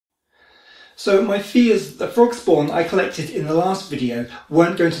So my fears that frog spawn I collected in the last video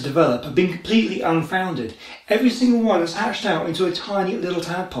weren't going to develop have been completely unfounded. Every single one has hatched out into a tiny little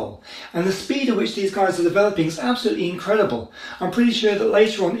tadpole, and the speed at which these guys are developing is absolutely incredible. I'm pretty sure that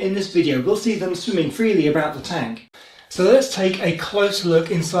later on in this video we'll see them swimming freely about the tank. So let's take a closer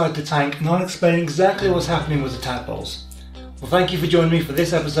look inside the tank and I'll explain exactly what's happening with the tadpoles. Well, thank you for joining me for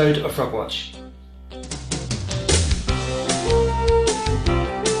this episode of Frog Watch.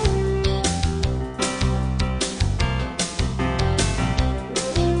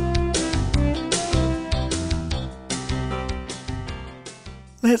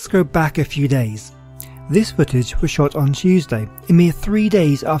 Let's go back a few days. This footage was shot on Tuesday, a mere 3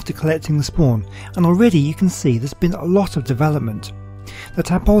 days after collecting the spawn, and already you can see there's been a lot of development. The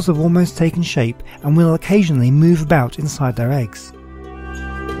tadpoles have almost taken shape and will occasionally move about inside their eggs.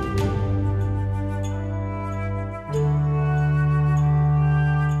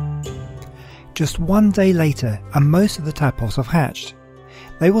 Just 1 day later and most of the tadpoles have hatched.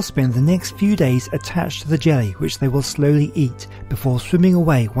 They will spend the next few days attached to the jelly, which they will slowly eat before swimming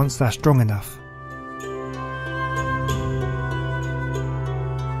away once they're strong enough.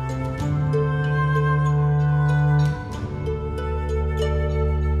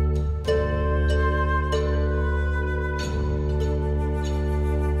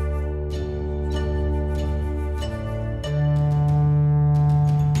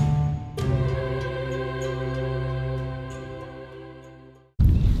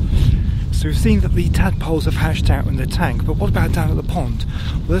 So we've seen that the tadpoles have hatched out in the tank, but what about down at the pond?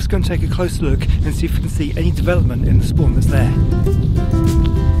 Well, let's go and take a closer look and see if we can see any development in the spawn that's there.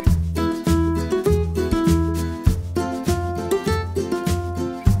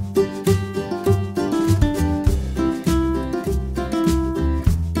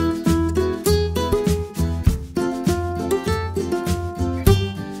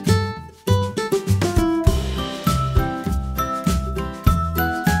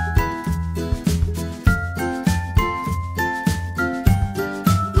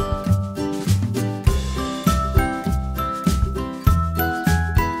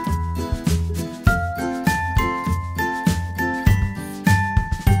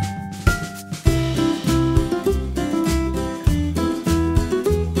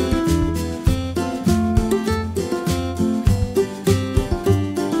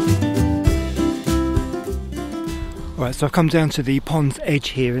 Right, so I've come down to the pond's edge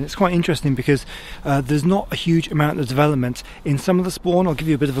here, and it's quite interesting because there's not a huge amount of development in some of the spawn. I'll give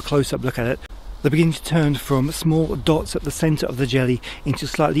you a bit of a close-up look at it. They're beginning to turn from small dots at the centre of the jelly into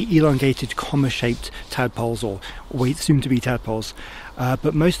slightly elongated comma-shaped tadpoles, or soon to be tadpoles.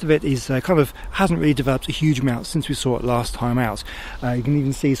 But most of it is hasn't really developed a huge amount since we saw it last time out. You can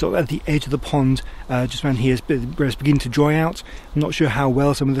even see sort of at the edge of the pond, just around here, where it's beginning to dry out. I'm not sure how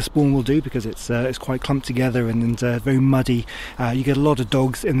well some of the spawn will do because it's quite clumped together and very muddy. You get a lot of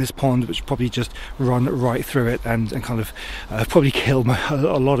dogs in this pond which probably just run right through it and kind of probably kill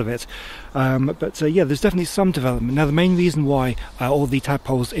a lot of it. But yeah, there's definitely some development. Now, the main reason why all the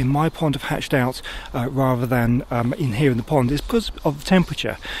tadpoles in my pond have hatched out rather than in here in the pond is because of the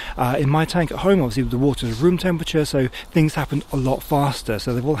temperature. In my tank at home, obviously the water is room temperature, so things happen a lot faster,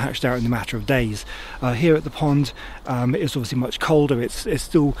 so they've all hatched out in a matter of days. Here at the pond, it's obviously much colder. It's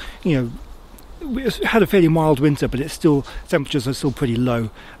still, it's had a fairly mild winter, but temperatures are still pretty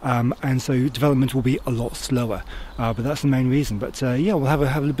low, and so development will be a lot slower. But that's the main reason. But yeah, we'll have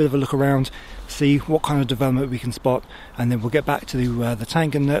a bit of a look around, see what kind of development we can spot, and then we'll get back to the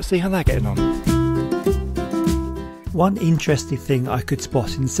tank and see how they're getting on. One interesting thing I could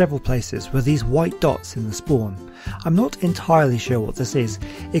spot in several places were these white dots in the spawn. I'm not entirely sure what this is.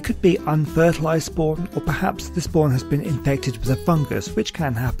 It could be unfertilised spawn, or perhaps the spawn has been infected with a fungus, which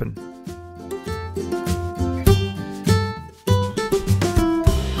can happen.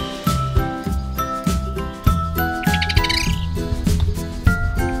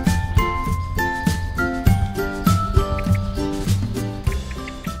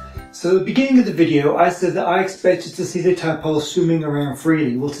 So at the beginning of the video I said that I expected to see the tadpoles swimming around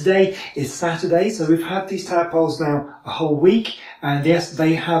freely. Well, today is Saturday, so we've had these tadpoles now a whole week, and yes,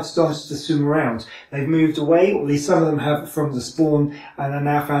 they have started to swim around. They've moved away, or at least some of them have, from the spawn, and are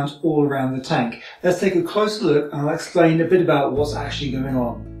now found all around the tank. Let's take a closer look and I'll explain a bit about what's actually going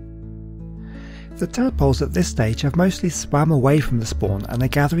on. The tadpoles at this stage have mostly swam away from the spawn and are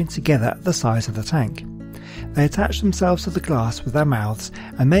gathering together at the sides of the tank. They attach themselves to the glass with their mouths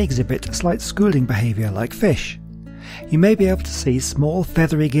and may exhibit a slight schooling behaviour like fish. You may be able to see small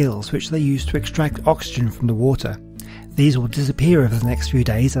feathery gills which they use to extract oxygen from the water. These will disappear over the next few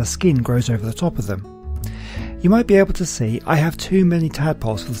days as skin grows over the top of them. You might be able to see I have too many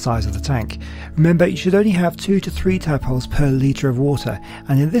tadpoles for the size of the tank. Remember, you should only have 2 to 3 tadpoles per litre of water,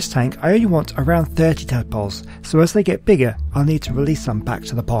 and in this tank I only want around 30 tadpoles, so as they get bigger I'll need to release some back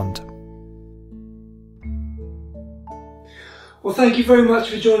to the pond. Well, thank you very much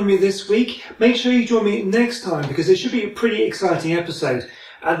for joining me this week. Make sure you join me next time because it should be a pretty exciting episode.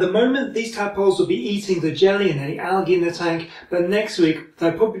 At the moment, these tadpoles will be eating the jelly and any algae in the tank, but next week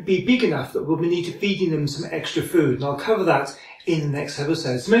they'll probably be big enough that we'll need to feeding them some extra food, and I'll cover that in the next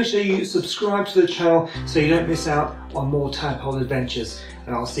episode. So make sure you subscribe to the channel so you don't miss out on more tadpole adventures,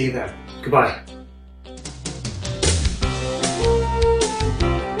 and I'll see you then. Goodbye.